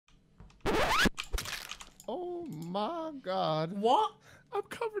Oh my god. What? I'm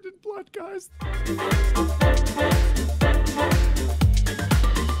covered in blood, guys.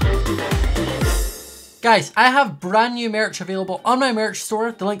 Guys, I have brand new merch available on my merch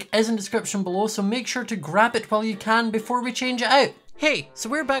store. The link is in the description below, so make sure to grab it while you can before we change it out. Hey, so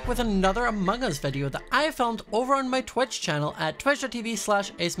we're back with another Among Us video that I filmed over on my Twitch channel at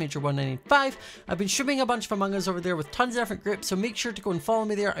twitch.tv/acemajor1985. I've been streaming a bunch of Among Us over there with tons of different groups, so make sure to go and follow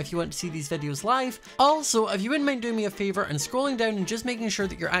me there if you want to see these videos live. Also, if you wouldn't mind doing me a favor and scrolling down and just making sure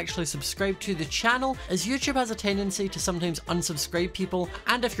that you're actually subscribed to the channel, as YouTube has a tendency to sometimes unsubscribe people.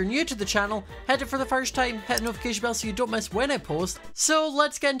 And if you're new to the channel, hit it for the first time, hit the notification bell so you don't miss when I post. So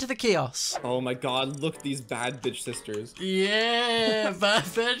let's get into the chaos. Oh my god, look, these bad bitch sisters. Yeah. Bad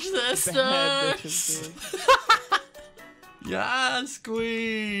bitch sisters! Bad bitch sisters. Yes,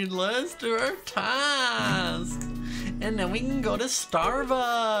 queen! Let's do our task! And then we can go to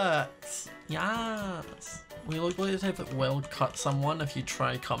Starbucks! Yes! We look like the type that will cut someone if you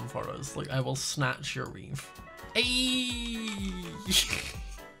try come for us. Like, I will snatch your weave. Ayy!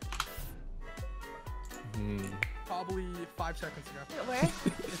 Probably 5 seconds ago. Where?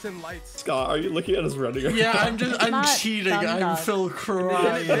 It's in lights. Scott, are you looking at us running around? Yeah, I'm Not cheating. dumb I'm dog. Phil It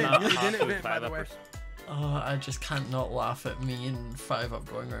crying. didn't vent, by the way. Oh, I just can't not laugh at me and 5-Up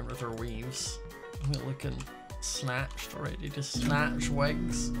going around with her weaves. We're looking snatched, ready to snatch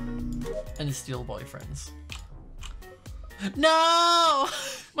wigs and steal boyfriends. No!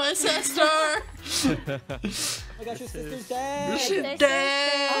 My sister! Oh my gosh, your sister's dead! She's Sister.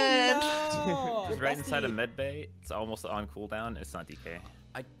 dead! Oh, It's right inside a med bay. It's almost on cooldown. It's not DK.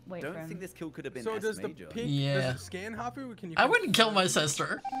 I Wait don't for him. think this kill could have been So does the Major. pink Yeah. does it scan Hafu? Can you? I wouldn't kill my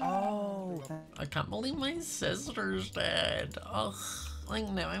sister. Oh. I can't believe my sister's dead. Ugh. Like,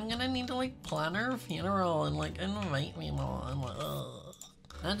 now I'm gonna need to, like, plan her funeral and, like, invite people. I'm like, ugh.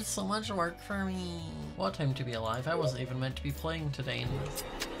 That's so much work for me. What time to be alive? I wasn't even meant to be playing today.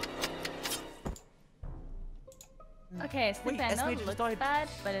 Okay, Wait, Stefan, I know Esme it just looks died. bad,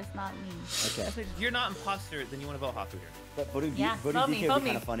 but it's not me. Okay. If you're not imposter, then you want to vote Hafu here. But voting, Yeah, voting vote DK me, would vote be kind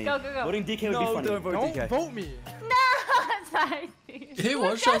me. of funny. Go, go, go. Voting DK would be No, funny. don't vote Don't DK. vote me. No, it's not me. Who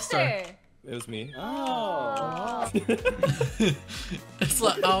was Chester? It was me. Oh. It's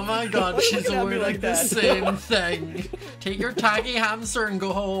like, oh my god, she's looking at me wearing like the that? same thing. Take your taggy hamster and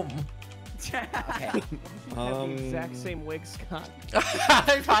go home. Okay. Exact same wig, Scott.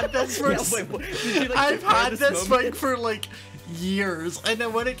 I've had this for Yeah, wait, what? Did you, like, I've prepare had this moment? wig for like years, and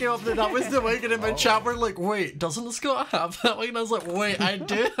then when it came up that was the wig, and in my chat we're like, wait, doesn't the Scott have that wig? And I was like, wait, I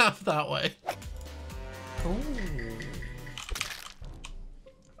do have that wig. Ooh.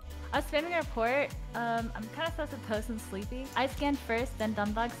 I was spamming a report. I'm kind of sus of Toast and Sleepy. I scanned first, then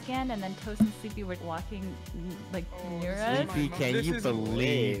Dumbdog scanned, and then Toast and Sleepy were walking like near us. Sleepy, can you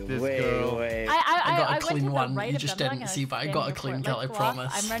believe this girl? Wait. I got a I went to clean the one. right You of just Dumbdog didn't and see, but I scanned got a the clean report. kill, I Like,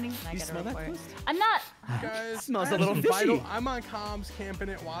 promise. I'm running. I got a smell that report. toast? I'm not. Guys, Smells I a little have fishy. vital- I'm on comms, camping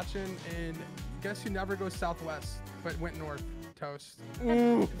it, watching, and guess who never goes southwest, but went north? Toast.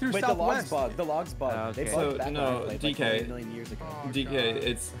 Through Wait, the logs southwest. bug. The logs bug. They Okay. bugged So, back no, when I played, like, DK. a million years ago. Oh, DK, God.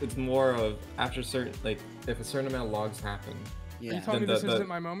 it's more of after certain, like, if a certain amount of logs happen. Are Yeah. you telling me Then this the- isn't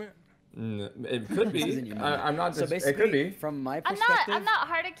my moment? It could This be. isn't your moment. I'm not So just. It basically, could be. from my I'm perspective. not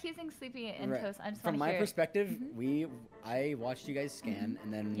hard accusing Sleepy and Right. Toast. I just From want to my hear. perspective, I watched you guys scan,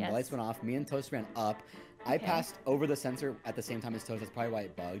 and then Yes. the lights went off. Me and Toast ran up. I Okay. passed over the sensor at the same time as Toast. That's probably why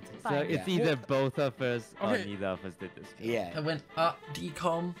it bugged. So So Fine. it's Yeah. either both of us or Okay. neither of us did this. Yeah. I went up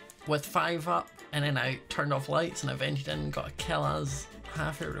decom with 5-Up, and then I turned off lights and I vented in and got a kill as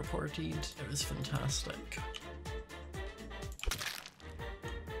half it reported. It was fantastic.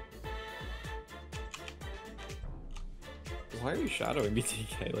 Why are you shadowing me,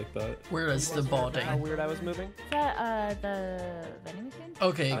 DK, like that? Where is the body? How weird I was moving. Is that the vending machine?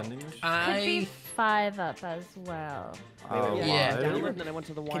 Okay, Vending machine? Could be I 5-Up as well. Oh, Yeah. wow. And then I went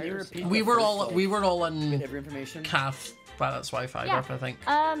to the Can you wires. repeat we the were first, all like, we were all bit in of information? calf, but that's why 5-Up, I think.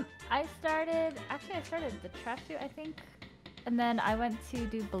 I started the trash chute, I think, and then I went to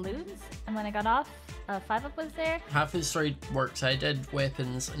do balloons, and when I got off, 5-Up was there. Hafu's story works. I did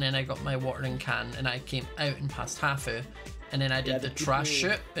weapons, and then I got my watering can, and I came out and passed Hafu, and then I did Yeah, the the trash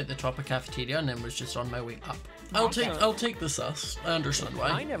people- chute at the top of cafeteria, and then was just on my way up. I'll take the sus. I understand why.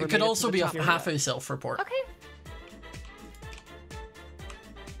 I never It could made it also to the be a top area. Hafu self-report. Okay.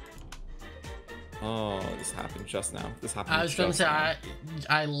 Oh, this happened just now. This happened. I was gonna just say now.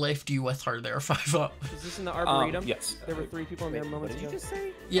 I left you with her there 5 up. Is this in the Arboretum? Yes. There were 3 people in there What moments did you ago. just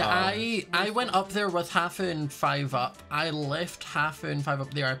say? Yeah, Um, I went up there with Hafu and 5 up. I left Hafu and 5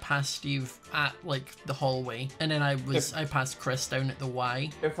 up there. I passed Steve at like the hallway, and then I passed Chris down at the Y.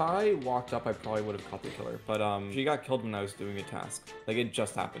 If I walked up, I probably would have caught the killer. But she got killed when I was doing a task. Like it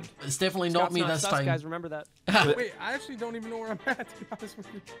just happened. It's definitely not Scott's me not this sus, time. guys, remember that. Wait, I actually don't even know where I'm at, to be honest with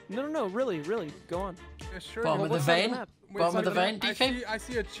you. No, really, go on. Yeah, sure. Bottom of the what's on the vent. map? Wait, Bottom of the sorry, vent, I DK. I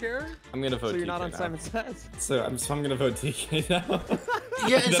see a chair. I'm gonna vote. So you're not DK on now. Simon Says. So I'm gonna vote DK now.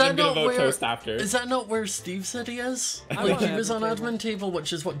 Yeah, is Then that I'm gonna not vote where? Toast after. Is that not where Steve said he is? I'm Like on he was on admin admin table,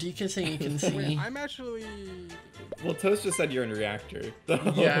 which is what DK saying you can see. Wait, I'm actually. Well, Toast just said you're in reactor.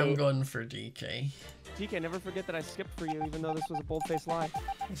 So. Yeah, I'm going for DK. DK, never forget that I skipped for you, even though this was a bold-faced lie.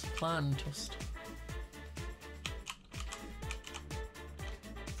 What's the plan, Toast?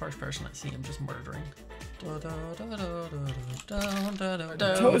 First person I see him just murdering.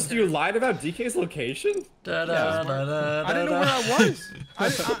 Toast, you lied about DK's location? I didn't know where I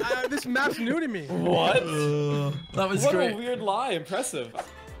was. This map's new to me. What? That was What great. a weird lie. Impressive.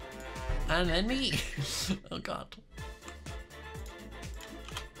 And then me. Oh god.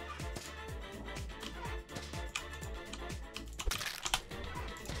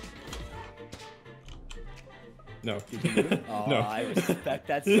 No. Oh, No. I respect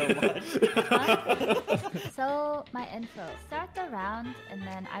that so much. So my info. Start the round and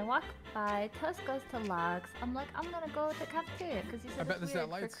then I walk by. Toast goes to logs. I'm like, I'm gonna go to cafeteria because you I said bet it's this is weird at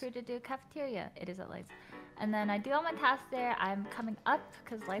for Lights. crew to do cafeteria. It is at Lights. And then I do all my tasks there. I'm coming up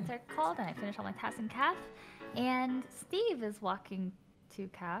because lights are called and I finish all my tasks in CAF. And Steve is walking to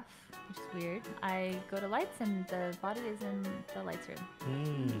CAF, which is weird. I go to lights and the body is in the lights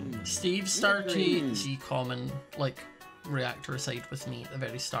room. Steve started Z common like reactor side with me at the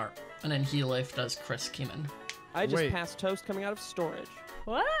very start, and then he left as Chris came in. I just Wait. passed Toast coming out of storage.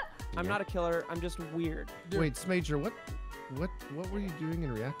 What? I'm not a killer, I'm just weird. Wait, Smager, what were you doing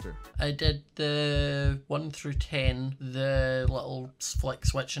in reactor? I did the 1 through 10, the little flick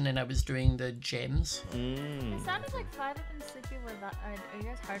switch, and then I was doing the gems. It sounded like 5 up and Sleepy were are you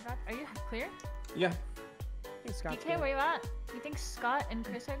guys hard rock? Are you clear? Yeah. I think Scott's DK, good. where you at? You think Scott and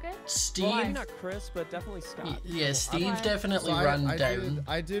Chris are good? Steve, Well, I'm not Chris, but definitely Scott. yeah, Steve Okay. definitely So ran I down.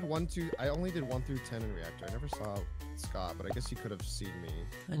 I only did 1 through 10 in reactor. I never saw Scott, but I guess he could have seen me.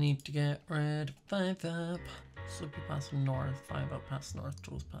 I need to get rid of 5 up. Sleepy past north, 5 up past north,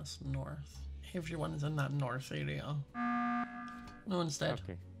 Jules past north. Everyone's in that north area. No one's dead.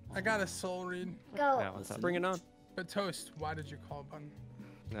 Okay. I got a soul read. Go. Yeah, what's up? Bring it on. But Toast, why did you call button?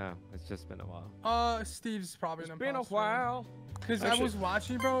 No, it's just been a while. Steve's probably an It's been a imposter. while. Because I Actually- was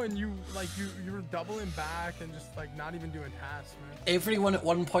watching, bro, and you were doubling back and just like not even doing tasks, man. Everyone at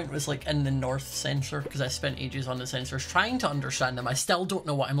one point was like in the north sensor because I spent ages on the sensors trying to understand them. I still don't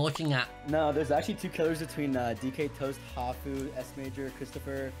know what I'm looking at. No, there's actually 2 killers between DK, Toast, Hafu, S Major,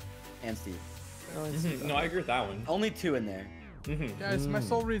 Christopher, and Steve. No, I agree with that one. Only 2 in there. Guys, my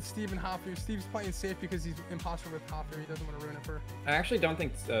soul reads Steve and Hafu. Steve's playing safe because he's imposter with Hafu. He doesn't want to ruin it for I actually don't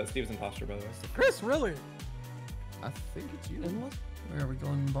think Steve's imposter, by the way. Chris. Really? I think it's you. Where are we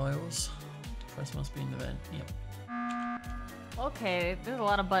going, boys? Chris must be in the vent. Yep. Okay, there's a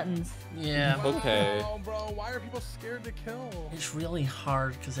lot of buttons. Yeah. Okay. Oh, bro, why are people scared to kill? It's really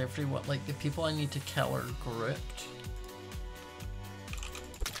hard because everyone, like the people I need to kill are grouped.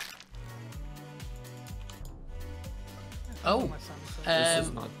 Oh,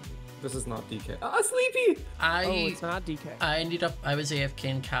 This is not DK. Ah, Sleepy! Oh, it's not DK. I ended up, I was AFK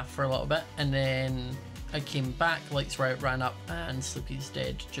in CAF for a little bit, and then I came back, lights were out, ran up, and Sleepy's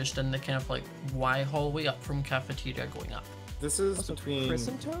dead, just in the kind of like Y hallway up from cafeteria going up. This is Also, between. Chris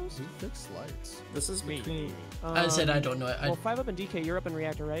and Toast? Who fixed lights? This is between. I said I don't know it. Well, 5 up and DK, you're up in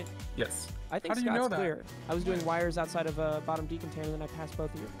reactor, right? Yes. I think How do you Scott's know that? clear. I was doing wires outside of a bottom D container, and then I passed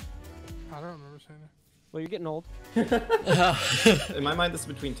both of you. I don't remember saying that. Well, you're getting old. In my mind, this is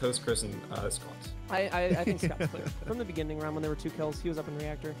between Toast, Chris, and Scott. I think Scott's clear. From the beginning round when there were 2 kills, he was up in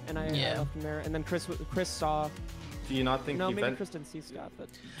reactor, and I left him there. And then Chris saw. Do you not think No, he maybe vent? Chris didn't see Scott, but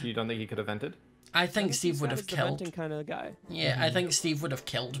You don't think he could have vented? I think Steve would Scott have is the killed. venting kind of guy. Yeah, I think Steve would have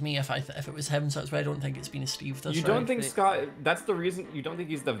killed me if it was him. So that's why I don't think it's been a Steve this You don't round. think Scott? That's the reason. You don't think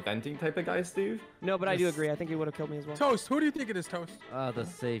he's the venting type of guy, Steve? No, but I do agree. I think he would have killed me as well. Toast, who do you think it is, Toast? The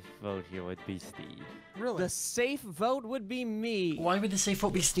safe vote here would be Steve. Really? The safe vote would be me. Why would the safe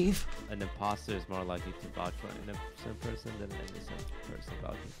vote be Steve? An imposter is more likely to vouch for an innocent person than an innocent person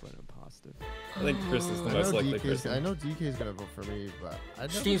vouching for an imposter. I think Chris is the most likely person. I know DK's gonna vote for me, but I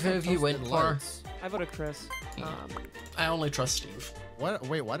never Steve, saw who have you Toast went and for? Lights. I voted Chris. I only trust Steve. What?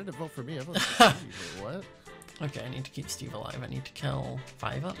 Wait, why did it vote for me? I voted for Steve. Wait, what? Okay, I need to keep Steve alive. I need to kill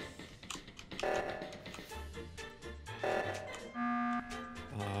 5 up.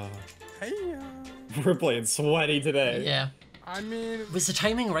 Hey, We're playing sweaty today. Yeah. I mean, Was the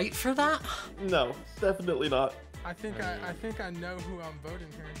timing right for that? No, definitely not. I think I know who I'm voting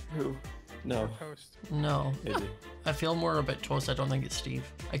here. Who? No. Toast. No. Maybe. I feel more a bit Toast. I don't think it's Steve.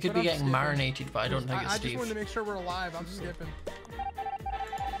 I could But be I'm getting skipping. marinated, but I don't think it's I just Steve. wanted to make sure we're alive. I'm skipping.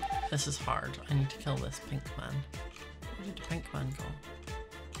 This is hard. I need to kill this pink man. Where did the pink man go?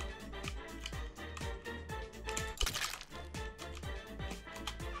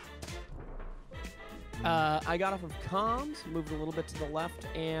 I got off of comms, moved a little bit to the left,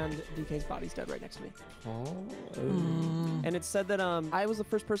 and DK's body's dead right next to me. And it said that I was the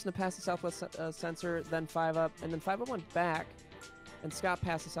first person to pass the Southwest sensor, then 5 up, and then 5 up went back, and Scott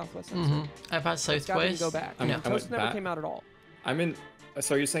passed the Southwest sensor. I passed Scott didn't Southwest. go back. Yeah. Toast never came out at all. I'm in.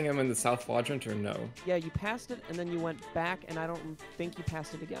 So are you saying I'm in the South Quadrant or no? Yeah, you passed it, and then you went back, and I don't think you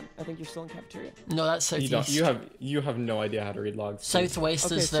passed it again. I think you're still in cafeteria. No, that's Southeast. You have no idea how to read logs. Southwest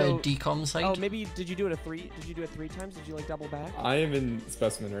Okay, is the so- decom side. Oh, maybe did you do it 3 times? Did you like double back? I am in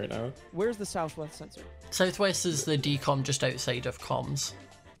specimen right now. Where's the Southwest sensor? Southwest is the decom just outside of comms.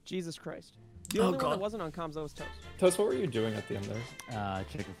 Jesus Christ. The Oh, only one God. that wasn't on comms though was Toast. Toast, what were you doing at the end there?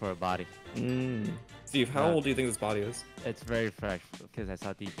 Checking for a body. Steve, how old do you think this body is? It's very fresh because I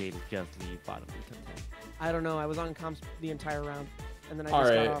saw DJ just leave bottom content. I don't know. I was on comms the entire round, and then I All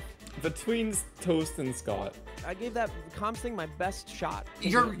just right. got off. Between Toast and Scott. I gave that comms thing my best shot.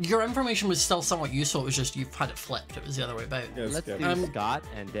 Your information was still somewhat useful. It was just you've had it flipped. It was the other way about. Yes, Let's yeah. do Scott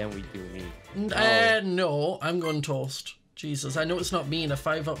and then we do me. No, I'm going Toast. Jesus, I know it's not me, and a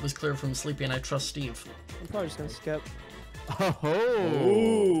 5 up was clear from Sleepy, and I trust Steve. I'm probably just gonna skip. Oh.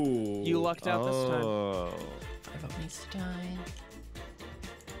 Ooh. You lucked out this time. 5 up needs to die.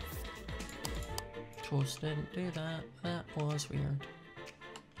 Toast didn't do that. That was weird.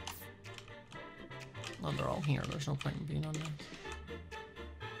 Oh, they're all here. There's no point in being on this.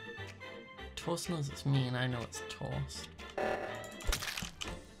 Toast knows it's me, and I know it's Toast.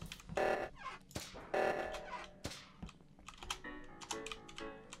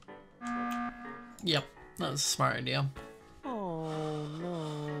 Yep, that was a smart idea. Oh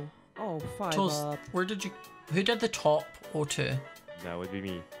no. Oh, 5 Toast, up. who did the top O2? That would be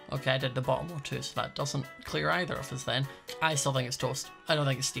me. Okay, I did the bottom O2, so that doesn't clear either of us then. I still think it's Toast. I don't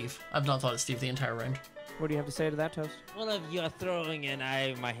think it's Steve. I've not thought it's Steve the entire round. What do you have to say to that, Toast? One of you are throwing and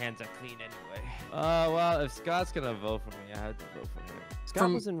my hands are clean anyway. Well, if Scott's gonna vote for me, I have to vote for him. Scott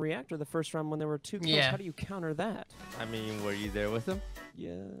was in Reactor the first round when there were 2 kills. Yeah. How do you counter that? I mean, were you there with him?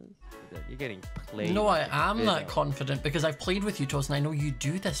 Yes. You're getting played. No, I like a am that fiddle. confident because I've played with you, Toast, and I know you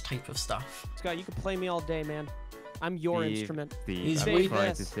do this type of stuff. Scott, you can play me all day, man. I'm your Steve, instrument. Steve, He's I'm waiting.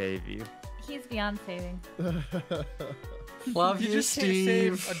 trying to save you. He's beyond saving. Love You you, just can't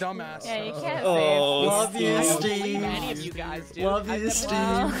Steve. save a dumbass. Yeah, you can't Love you, I don't Steve. believe any of you guys, dude. Love I've you, never-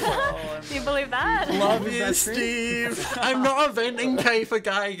 Steve. Do you believe that? Love Was you, that true? Steve. I'm not a venting type of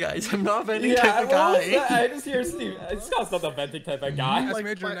guy, guys. I'm not a venting type Yeah, of what was guy. that? I just hear Steve. Scott's not the venting type of guy. That's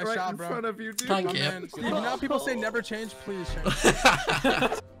major. right, Nice right shot, in bro. front of you, dude. Thank My you. man. Steve, you know how people say never change, please change.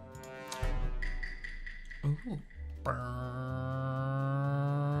 Ooh. Burp.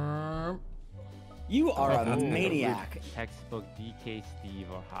 You are a Ooh. maniac. Textbook DK, Steve,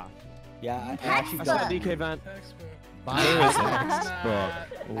 or Hafi. Yeah, I I actually saw don't. the DK vent. Textbook. Textbook.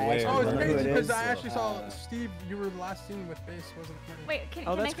 Where? Oh, it's don't know crazy who it because is, I so- actually saw Steve. You were last seen with base, wasn't it? Wait, can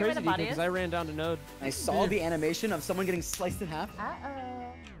Oh, I that's hear where crazy, the body because is? I ran down to Node. I saw the animation of someone getting sliced in half.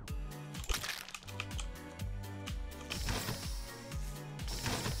 Uh-oh.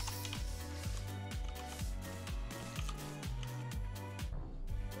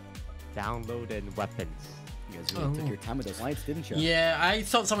 Downloaded weapons. You guys really took your time with those lights, didn't you? Yeah, I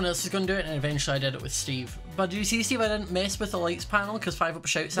thought someone else was going to do it, and eventually I did it with Steve. But did you see, Steve, I didn't mess with the lights panel because 5 Up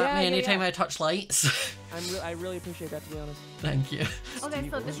shouts at Yeah, me yeah, anytime yeah. I touch lights. I really appreciate that, to be honest. Thank you. Okay, so what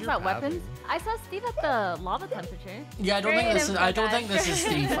this was is your about path? weapons. I saw Steve at the lava temperature. Yeah, I don't think this is. I don't think this is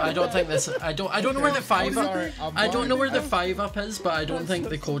Steve. I don't think this. I don't know where the 5 up. Sorry, I'm I don't know where the blind. 5 up is, but I don't think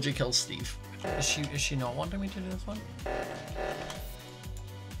the Koji kills Steve. Is she not wanting me to do this one?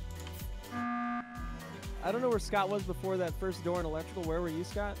 I don't know where Scott was before that first door in electrical. Where were you,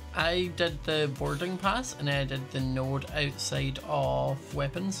 Scott? I did the boarding pass, and then I did the node outside of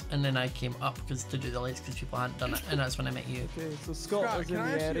weapons, and then I came up to do the lights because people hadn't done it, and that's when I met you. Okay, so Scott Scott, was can in I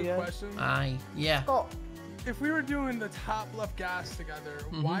the ask you a area. question? Aye, yeah. Oh, if we were doing the top left gas together,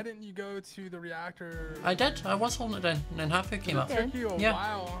 why didn't you go to the reactor? I did. I was holding it down, and then Hafu came up. It took you a Yeah.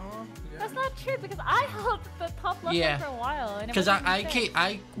 while, huh? Yeah. That's not true because I held the top left Yeah. one for a while. And it Because wasn't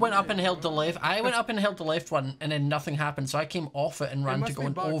I went up and held the left. I went up and held the left one, and then nothing happened. So I came off it and ran to must be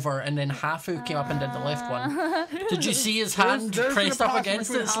going bugged. over, and then Hafu came up and did the left one. Did you see his There's- hand there's pressed an up imposter against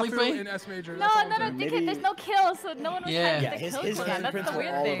between it, Hafu Sleepy? and S Major, No, that's all no, I'm no, saying. DK, Maybe- there's no kills, so no one was Yeah. trying Yeah, to his kill someone. That's handprints the were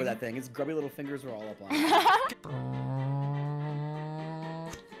weird all thing. over that thing. His grubby little fingers were all up on it.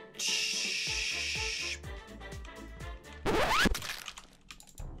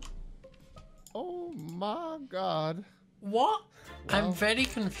 Oh my god. What? I'm Well. very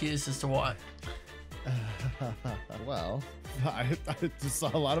confused as to what. Well, I just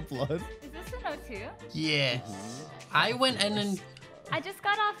saw a lot of blood. Is this an O2? Yeah. I went in and I just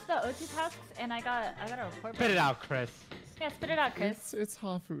got off the O2 tasks and I got a report. Spit it out, Chris. Yeah, spit it out, Chris. It's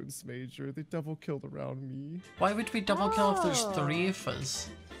Hafu and Smager. They double killed around me. why would we double kill if there's Oh. 3 of us?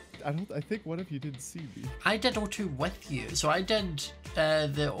 I think one of you didn't see me. I did O2 with you, so I did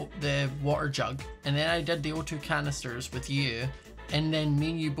the water jug, and then I did the O2 canisters with you, and then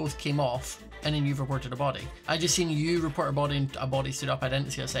me and you both came off, and then you reported a body. I just seen you report a body, and a body stood up. I didn't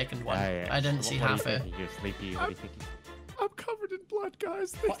see a second one. I didn't see What half are you it. thinking? You're sleepy. What are you thinking? I'm covered in blood,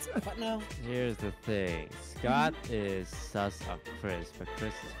 guys. What now? Here's the thing. Scott is sus of Chris, but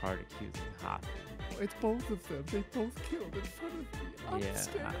Chris is hard accusing Hafu. It's both of them. They both killed in front of me. I'm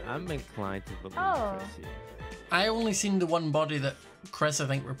scared. I'm inclined to believe Oh. Chris here. I only seen the one body that Chris, I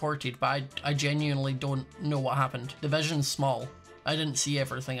think, reported, but I genuinely don't know what happened. The vision's small. I didn't see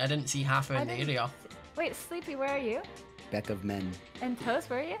everything. I didn't see half in the area. Wait, Sleepy, where are you? Beck of men. And Toast,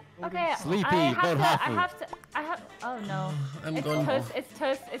 where are you? Okay, Sleepy, I vote have to, oh no. I'm It's going. Toast, it's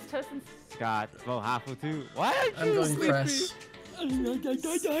Toast and Scott, vote Hafu too. Why aren't I'm you going sleepy? Chris.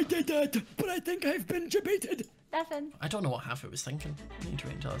 I did that, but I think I've been debated. Stefan. I don't know what half it was thinking. I need to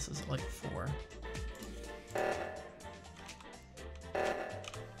wait until this is at like 4.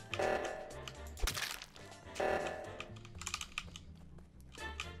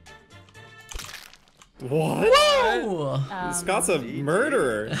 What? Whoa! Scott's a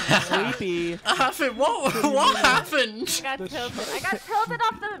murderer. Sleepy. Half it. What happened? I got tilted. I got tilted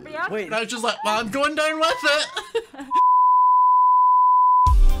off the reactor. Wait, And I was just like, well, I'm going down with it.